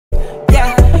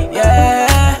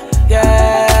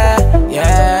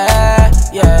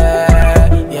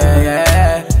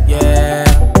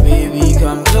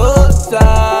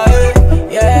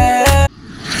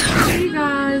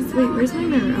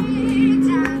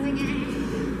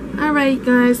Alright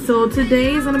guys, so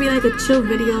today is gonna be like a chill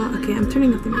video. Okay, I'm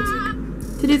turning up the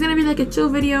music. Today's gonna be like a chill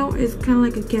video. It's kind of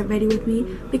like a get ready with me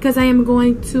because I am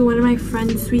going to one of my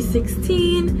friends' sweet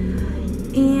 16,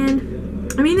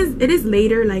 and I mean it is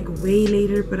later, like way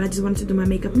later, but I just wanted to do my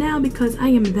makeup now because I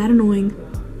am that annoying.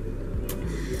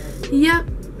 Yep.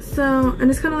 So,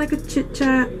 and it's kind of like a chit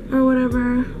chat or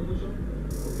whatever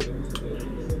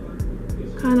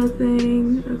kind of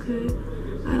thing. Okay,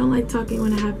 I don't like talking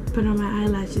when I have put on my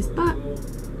eyelashes, but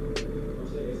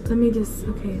let me just,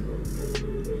 okay,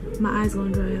 my eyes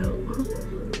gonna dry out.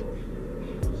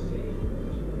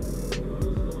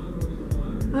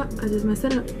 Oh, I just messed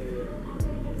it up.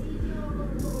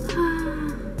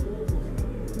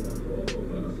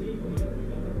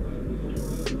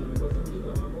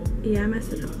 Yeah, I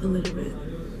messed it up a little bit.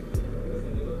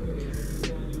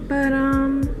 But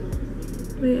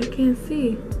wait, I can't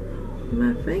see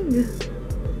my finger.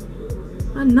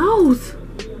 My nose.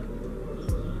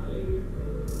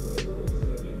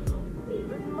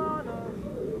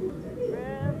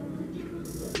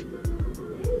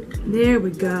 There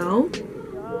we go.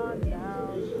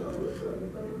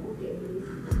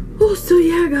 Oh, so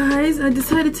yeah guys, I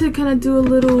decided to kind of do a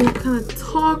little kind of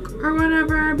talk or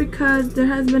whatever because there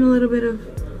has been a little bit of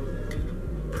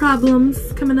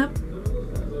problems coming up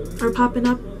or popping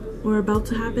up or about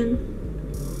to happen.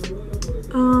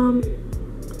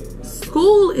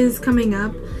 School is coming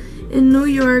up in New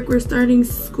York. We're starting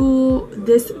school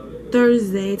this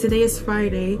Thursday. Today is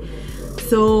Friday,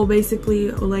 so basically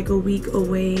like a week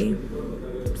away,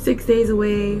 6 days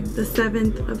away, the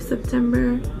 7th of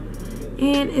September.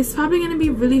 And it's probably going to be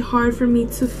really hard for me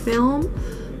to film,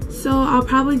 so I'll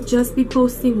probably just be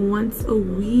posting once a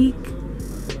week.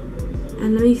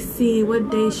 And let me see, what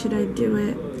day should I do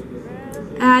it?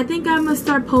 I think I'm gonna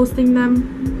start posting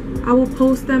them. I will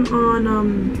post them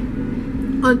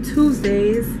on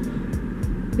Tuesdays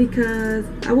because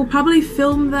I will probably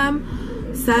film them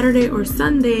Saturday or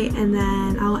Sunday, and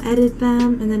then I'll edit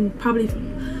them and then probably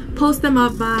post them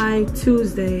up by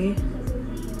Tuesday,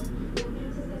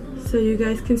 so you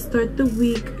guys can start the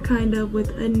week kind of with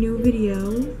a new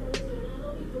video.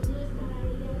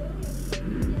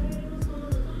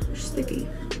 Sticky.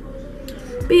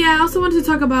 But yeah, I also wanted to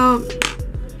talk about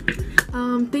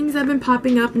things that have been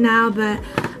popping up now that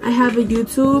I have a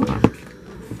YouTube.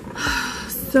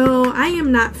 So I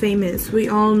am not famous. We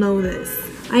all know this.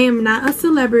 I am not a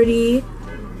celebrity.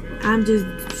 I'm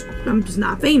just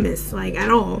not famous, like, at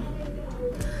all.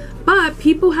 But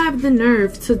people have the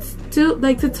nerve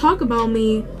to talk about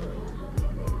me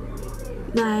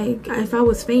like if I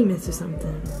was famous or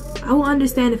something. I will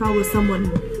understand if I was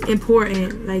someone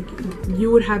important, like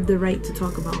you would have the right to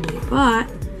talk about me, but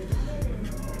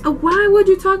why would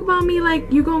you talk about me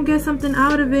like you gonna get something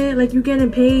out of it, like you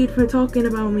getting paid for talking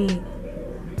about me?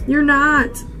 You're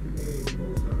not.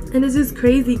 And it's just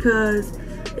crazy because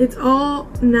it's all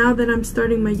now that I'm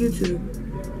starting my YouTube.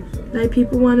 Like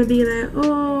people want to be like,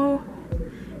 oh,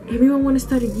 everyone want to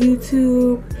start a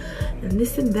YouTube and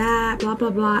this and that, blah blah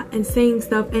blah, and saying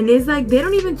stuff, and it's like they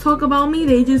don't even talk about me,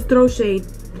 they just throw shade.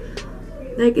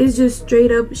 Like it's just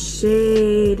straight up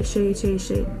shade, shade, shade,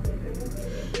 shade.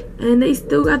 And they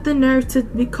still got the nerve to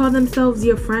call themselves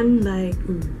your friend. Like,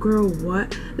 girl,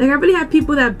 what? Like I really have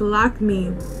people that blocked me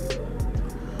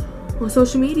on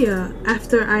social media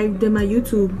after I did my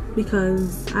YouTube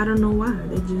because I don't know why.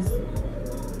 They just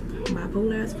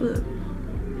bipolar as fuck.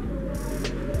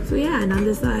 So yeah, and I'm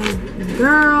just like,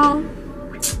 girl,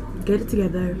 get it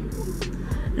together.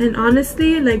 And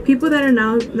honestly, like people that are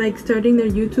now like starting their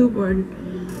YouTube or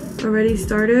already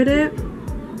started it,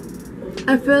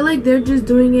 I feel like they're just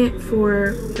doing it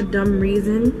for a dumb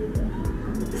reason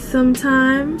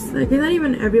sometimes. Like it's not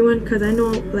even everyone, because I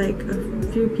know like a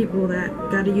few people that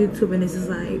got a YouTube and it's just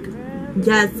like,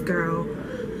 yes girl.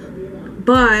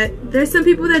 But there's some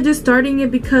people that just starting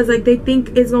it because like they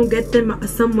think it's gonna get them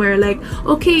somewhere. Like,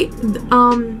 okay,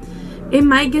 it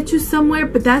might get you somewhere,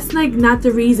 but that's like not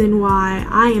the reason why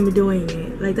I am doing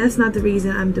it. Like that's not the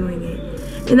reason I'm doing it,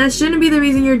 and that shouldn't be the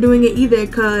reason you're doing it either,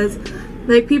 because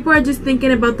like people are just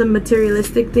thinking about the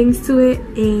materialistic things to it,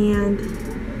 and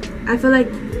I feel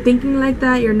like thinking like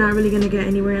that, you're not really gonna get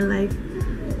anywhere in life.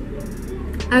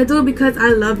 I do it because I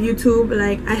love YouTube.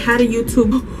 Like I had a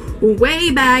YouTube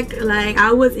way back, like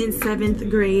I was in 7th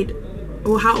grade.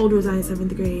 Well, how old was I in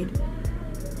 7th grade?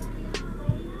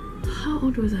 How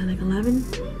old was I? Like 11?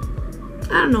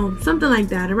 I don't know, something like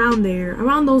that, around there,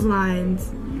 around those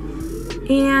lines.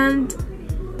 And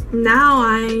now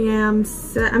I'm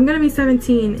gonna be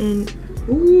 17 and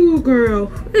ooh girl,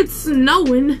 it's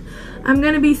snowing. I'm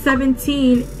gonna be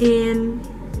 17 in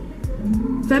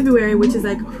February, which is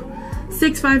like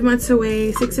 5 months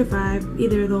away, 6 or 5,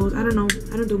 either of those. I don't know.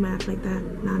 I don't do math like that.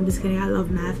 Nah, I'm just kidding. I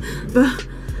love math. But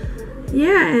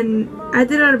yeah, and I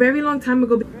did it a very long time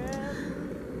ago.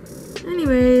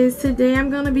 Anyways, today I'm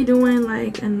gonna be doing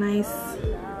like a nice,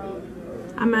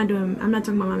 I'm not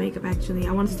talking about my makeup actually.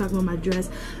 I wanted to talk about my dress.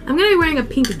 I'm gonna be wearing a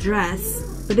pink dress,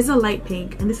 but it's a light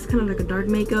pink, and this is kind of like a dark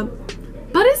makeup,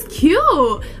 but it's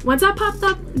cute. Once I popped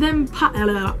up them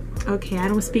okay, I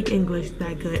don't speak English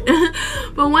that good.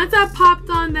 But once I popped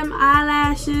on them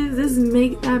eyelashes,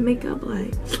 that makeup,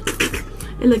 like,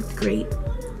 it looked great.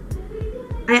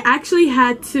 I actually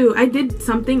had to, I did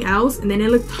something else and then it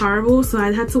looked horrible, so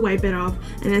I had to wipe it off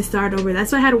and then start over.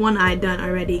 That's why I had one eye done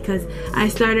already, because I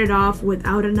started off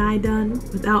without an eye done,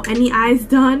 without any eyes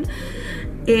done.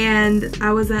 And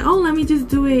I was like, oh, let me just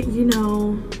do it, you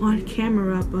know, on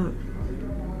camera, but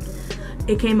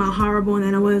it came out horrible. And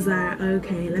then I was like,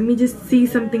 okay, let me just see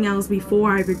something else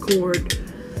before I record,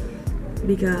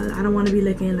 because I don't want to be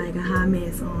looking like a hot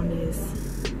mess on this.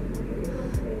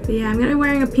 But yeah, I'm gonna be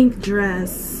wearing a pink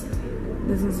dress.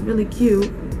 This is really cute,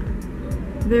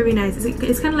 very nice.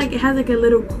 It's kind of like, it has like a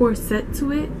little corset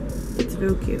to it. It's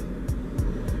real cute.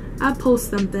 I'll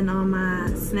post something on my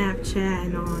Snapchat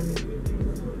and on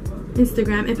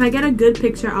Instagram. If I get a good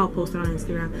picture, I'll post it on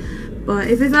Instagram. But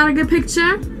if it's not a good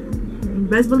picture,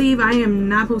 best believe I am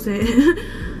not posting it.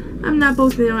 I'm not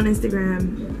posting it on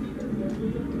Instagram.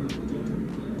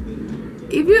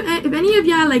 If any of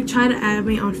y'all like try to add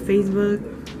me on Facebook,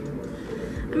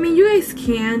 I mean, you guys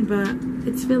can, but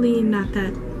it's really not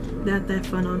that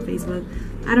fun on Facebook.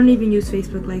 I don't even use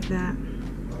Facebook like that.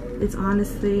 It's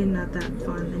honestly not that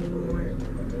fun anymore.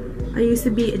 I used to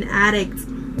be an addict,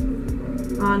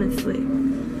 honestly.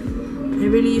 I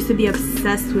really used to be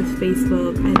obsessed with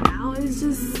Facebook, and now it's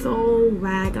just so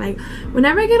whack. Like,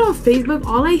 whenever I get on Facebook,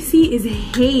 all I see is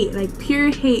hate, like pure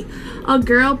hate. A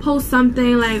girl posts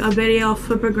something, like a video,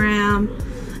 flipagram,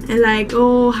 and like,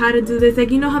 oh, how to do this. Like,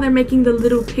 you know how they're making the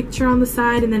little picture on the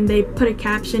side and then they put a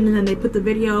caption and then they put the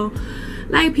video.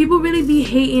 Like, people really be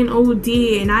hating OD,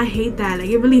 and I hate that. Like,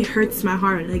 it really hurts my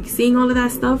heart. Like, seeing all of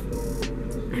that stuff,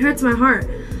 it hurts my heart.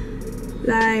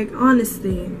 Like,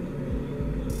 honestly.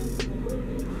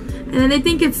 And then they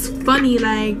think it's funny.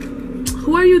 Like,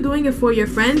 who are you doing it for? Your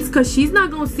friends? Because she's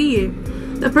not gonna see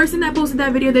it. The person that posted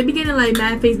that video, they be getting like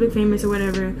mad Facebook famous or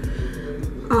whatever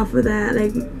off of that,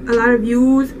 like a lot of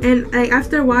views, and like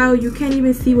after a while you can't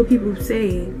even see what people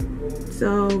say.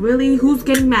 So really, who's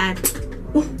getting mad?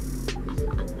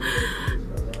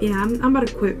 Yeah, I'm about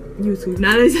to quit YouTube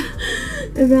now.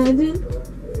 Imagine.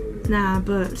 Nah,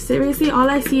 but seriously, all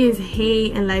I see is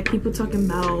hate and like people talking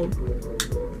about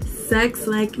sex.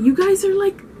 Like, you guys are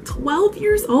like 12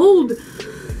 years old.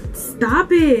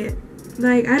 Stop it.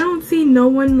 Like, I don't see no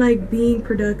one like being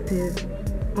productive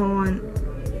on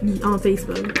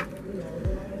Facebook,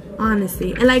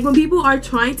 honestly. And like, when people are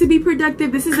trying to be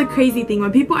productive, this is a crazy thing.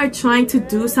 When people are trying to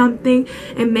do something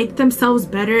and make themselves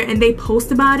better and they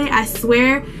post about it, I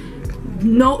swear,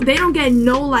 no, they don't get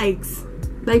no likes.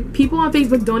 Like, people on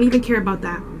Facebook don't even care about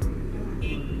that.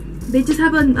 They just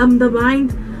have the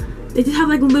mind, they just have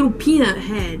like a little peanut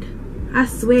head. I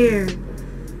swear,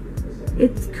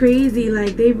 it's crazy.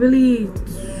 Like, they're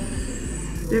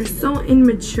so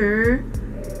immature.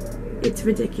 It's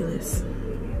ridiculous.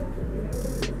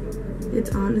 It's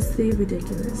honestly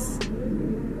ridiculous.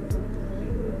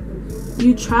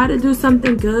 You try to do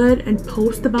something good and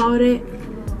post about it,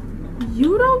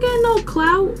 you don't get no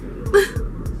clout.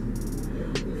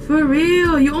 For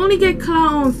real. You only get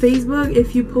clout on Facebook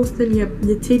if you post in your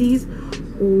titties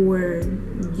or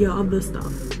your other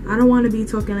stuff. I don't want to be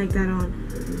talking like that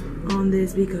on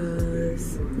this,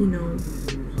 because, you know,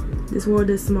 this world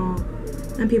is small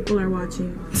and people are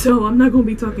watching, so I'm not gonna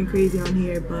be talking crazy on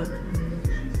here, but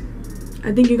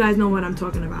I think you guys know what I'm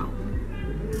talking about.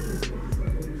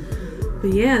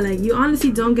 But yeah, like, you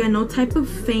honestly don't get no type of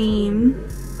fame,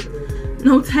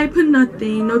 no type of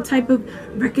nothing, no type of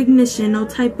recognition, no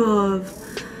type of,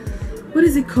 what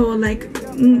is it called, like,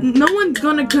 no one's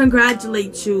gonna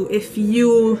congratulate you if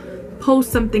you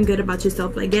post something good about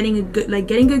yourself, like getting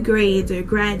good grades or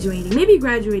graduating. Maybe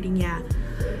graduating, yeah,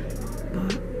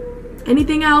 but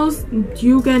anything else,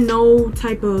 you get no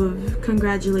type of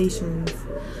congratulations.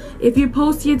 If you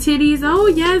post your titties, oh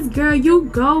yes girl, you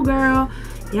go girl,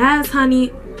 yes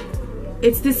honey.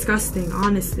 It's disgusting,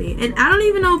 honestly. And I don't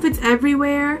even know if it's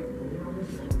everywhere,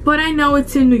 but I know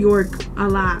it's in New York a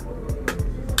lot,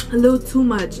 a little too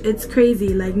much. It's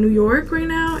crazy. Like, New York right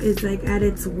now is like at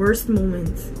its worst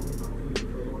moments,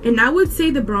 and I would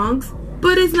say the Bronx,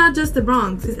 but it's not just the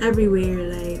Bronx, it's everywhere.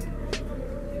 Like,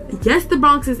 yes, the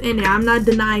Bronx is in there, I'm not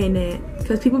denying it,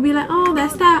 because people be like, oh,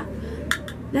 that's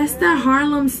That's the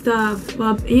Harlem stuff.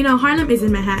 You know, Harlem is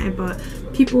in Manhattan, but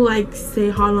people like say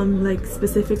Harlem like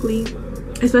specifically,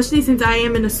 especially since I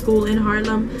am in a school in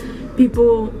Harlem.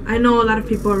 People, I know a lot of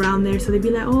people around there, so they'd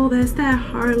be like, oh, that's that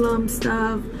Harlem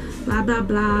stuff, blah blah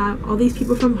blah, all these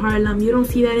people from Harlem. You don't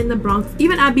see that in the Bronx.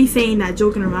 Even I'd be saying that,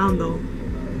 joking around though,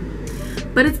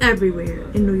 but it's everywhere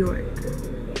in New York,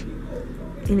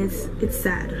 and it's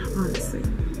sad, honestly.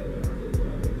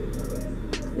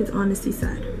 It's honestly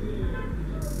sad.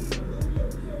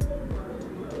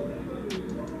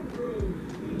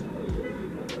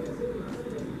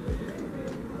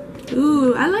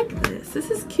 Ooh, I like this. This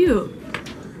is cute.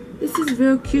 This is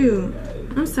real cute.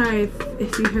 I'm sorry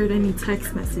if you heard any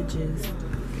text messages.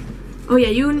 Oh yeah,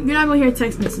 you're not gonna hear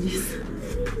text messages.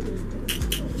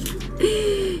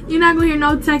 You're not gonna hear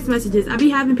no text messages. I be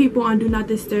having people on Do Not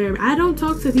Disturb. I don't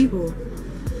talk to people.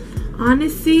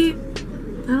 Honestly,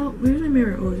 I don't. Where's my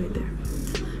mirror? Oh, it's right there.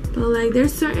 But like,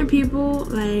 there's certain people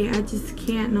like I just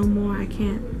can't no more. I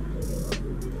can't.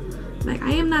 Like,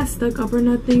 I am not stuck up or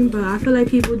nothing, but I feel like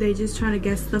people, they just trying to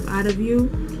get stuff out of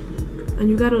you, and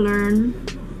you gotta learn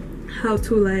how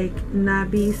to like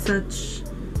not be such,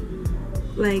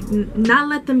 like, not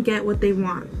let them get what they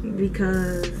want,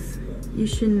 because you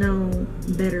should know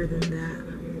better than that.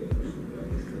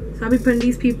 So I'll be putting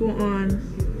these people on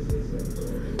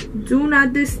Do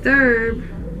Not Disturb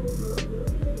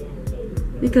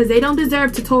because they don't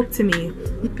deserve to talk to me.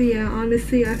 But yeah,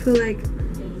 honestly, I feel like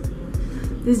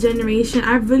this generation,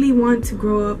 I really want to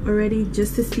grow up already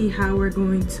just to see how we're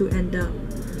going to end up.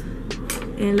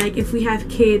 And like, if we have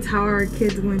kids, how are our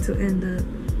kids going to end up?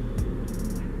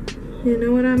 You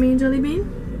know what I mean, Jelly Bean?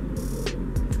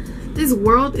 This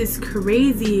world is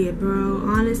crazy, bro.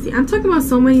 Honestly, I'm talking about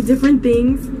so many different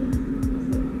things,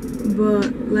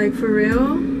 but like, for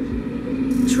real,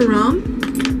 Trump,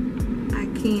 I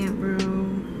can't, bro.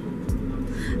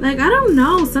 Like, I don't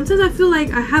know, sometimes I feel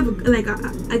like I have like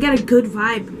I get a good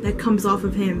vibe that comes off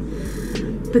of him,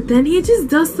 but then he just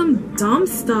does some dumb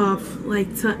stuff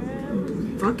like to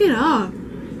fuck it up.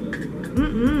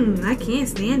 I can't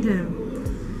stand him.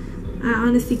 I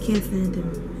honestly can't stand him,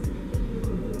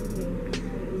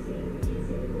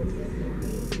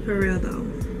 for real though.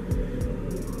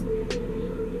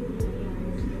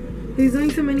 He's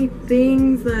doing so many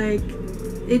things, like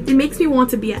it makes me want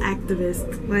to be an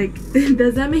activist. Like,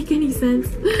 does that make any sense?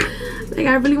 Like,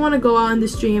 I really want to go out in the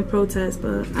street and protest,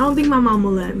 but I don't think my mom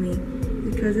will let me,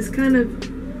 because it's kind of,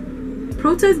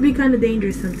 protests be kind of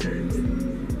dangerous sometimes.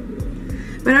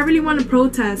 But I really want to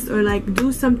protest or like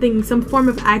do something, some form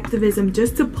of activism,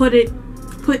 just to put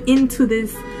into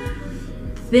this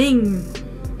thing,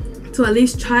 to at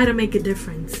least try to make a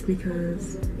difference,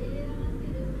 because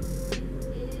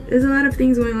there's a lot of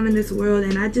things going on in this world,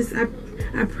 and I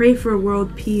pray for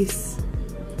world peace.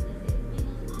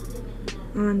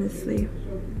 Honestly,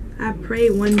 I pray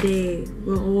one day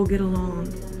we'll all get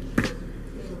along.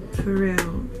 For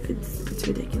real, it's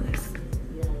ridiculous.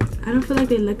 I don't feel like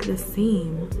they look the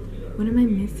same. What am I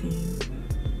missing?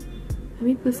 Let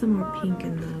me put some more pink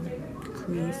in the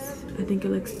crease. I think it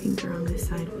looks pinker on this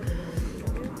side.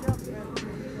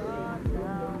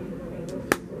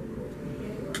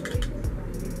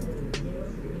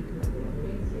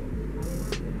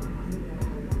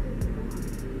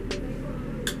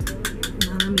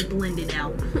 Blend it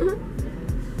out.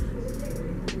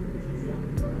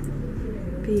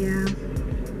 But yeah,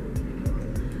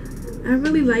 I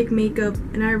really like makeup,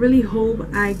 and I really hope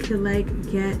I could like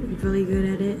get really good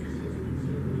at it,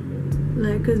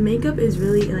 like, because makeup is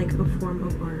really like a form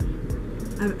of art.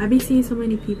 I've been seeing so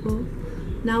many people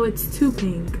now. It's too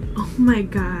pink. Oh my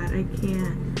god, I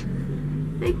can't.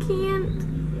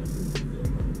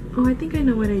 Oh, I think I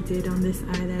know what I did on this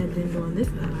eye that I didn't do on this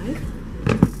eye.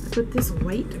 Put this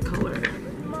white color.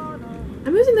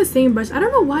 I'm using the same brush. I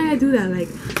don't know why I do that. Like,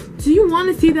 do you want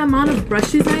to see the amount of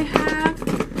brushes I have?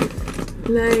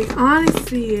 Like,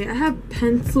 honestly, I have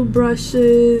pencil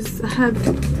brushes, I have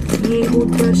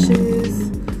angled brushes,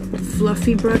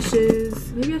 fluffy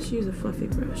brushes. Maybe I should use a fluffy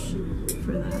brush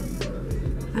for that.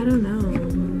 I don't know.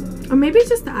 Or maybe it's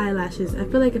just the eyelashes. I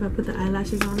feel like if I put the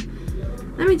eyelashes on,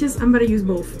 I'm gonna use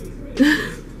both.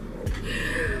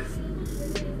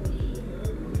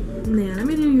 Yeah, let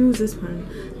me use this one,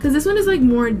 because this one is like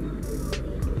more,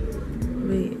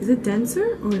 wait, is it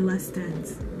denser or less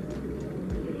dense?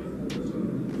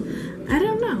 I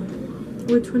don't know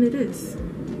which one it is.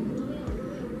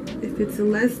 If it's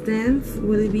less dense,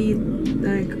 will it be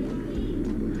like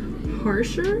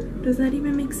harsher? Does that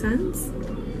even make sense?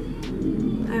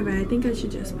 Alright, I think I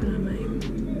should just put on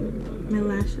my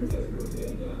lashes.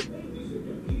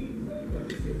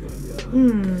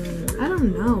 I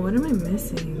don't know. What am I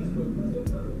missing?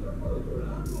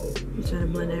 I'm trying to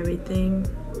blend everything.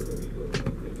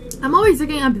 I'm always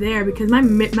looking up there because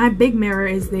my big mirror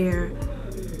is there.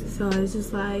 So it's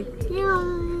just like,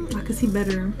 yeah, I could see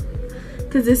better.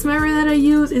 Because this mirror that I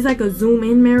use is like a zoom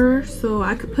in mirror. So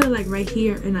I could put it like right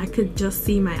here and I could just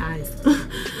see my eyes.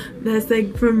 That's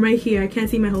like from right here. I can't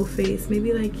see my whole face.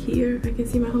 Maybe like here I can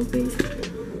see my whole face.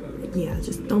 Yeah,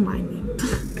 just don't mind me.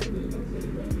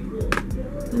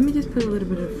 Let me just put a little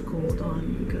bit of gold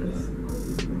on because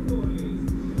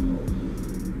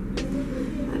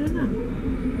I don't know.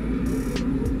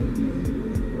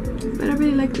 But I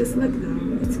really like this look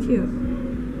though. It's cute.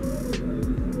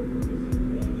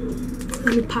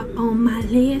 Let me pop on my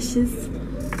lashes.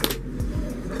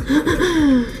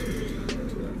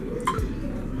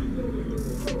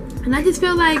 And I just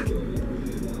feel like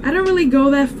I don't really go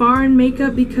that far in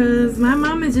makeup because my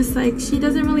mom is just like, she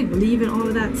doesn't really believe in all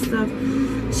of that stuff.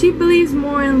 She believes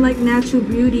more in like natural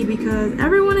beauty because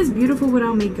everyone is beautiful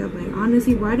without makeup. Like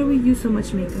honestly, why do we use so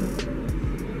much makeup?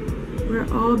 We're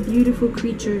all beautiful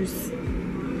creatures.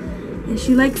 And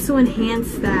she likes to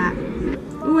enhance that.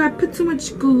 Oh, I put too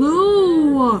much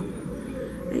glue.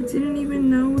 I didn't even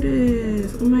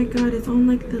notice. Oh my god, it's on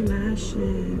like the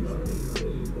lashes.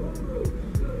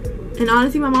 And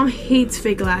honestly, my mom hates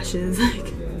fake lashes.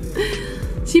 Like,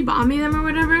 she bought me them or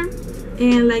whatever.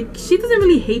 And like, she doesn't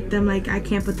really hate them. Like, I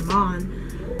can't put them on.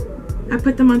 I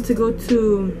put them on to go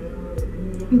to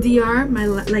DR, my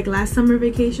like last summer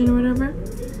vacation or whatever.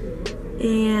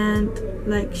 And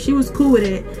like, she was cool with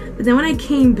it. But then when I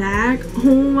came back,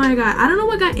 oh my god, I don't know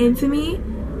what got into me.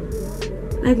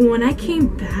 Like, when I came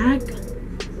back,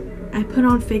 I put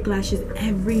on fake lashes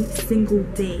every single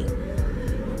day.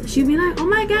 She'd be like, oh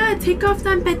my god, take off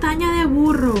that pestaña de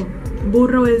burro.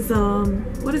 Burro is,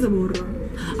 what is a burro?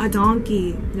 A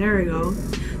donkey. There we go.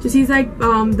 So she's like,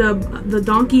 the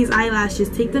donkey's eyelashes.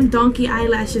 Take them donkey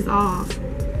eyelashes off.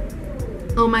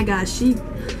 Oh my gosh,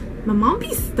 my mom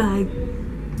be like,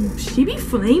 she be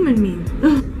flaming me.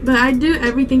 But I do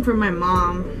everything for my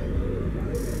mom.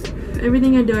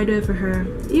 Everything I do it for her.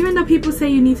 Even though people say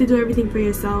you need to do everything for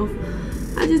yourself,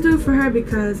 I just do it for her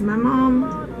because my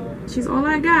mom, she's all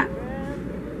I got.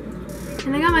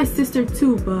 And I got my sister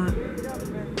too, but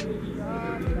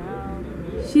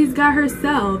she's got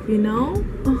herself, you know?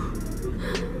 Oh.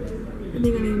 I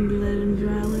think I need to let them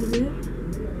dry a little bit.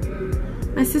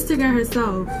 My sister got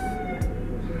herself.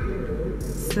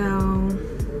 So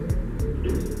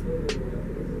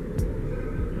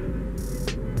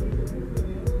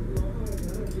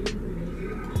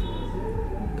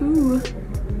ooh.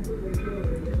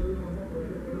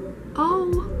 Oh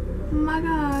my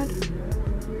god.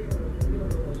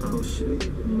 Oh shoot.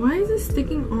 Why is it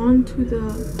sticking onto the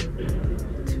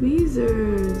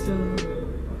tweezers?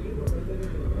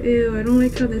 Ew, I don't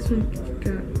like how this one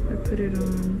got. I put it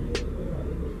on.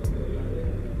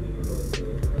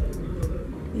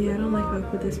 Yeah, I don't like how I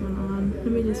put this one on.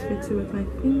 Let me just fix it with my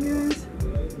fingers.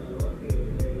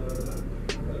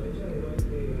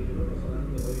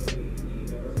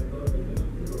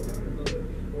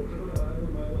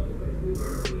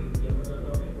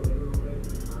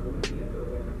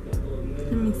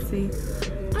 Let me see.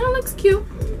 Oh, it looks cute.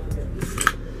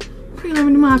 Okay, let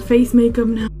me do my face makeup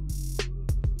now.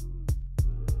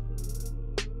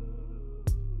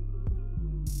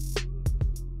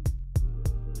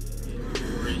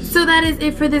 So that is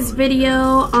it for this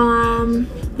video.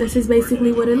 This is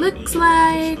basically what it looks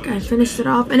like. I finished it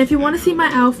off, and if you want to see my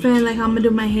outfit, like how I'm gonna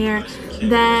do my hair,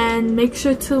 then make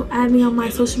sure to add me on my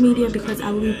social media because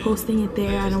I will be posting it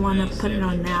there. I don't want to put it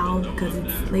on now because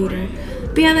it's later.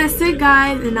 But yeah, that's it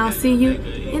guys, and I'll see you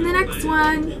in the next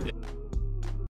one.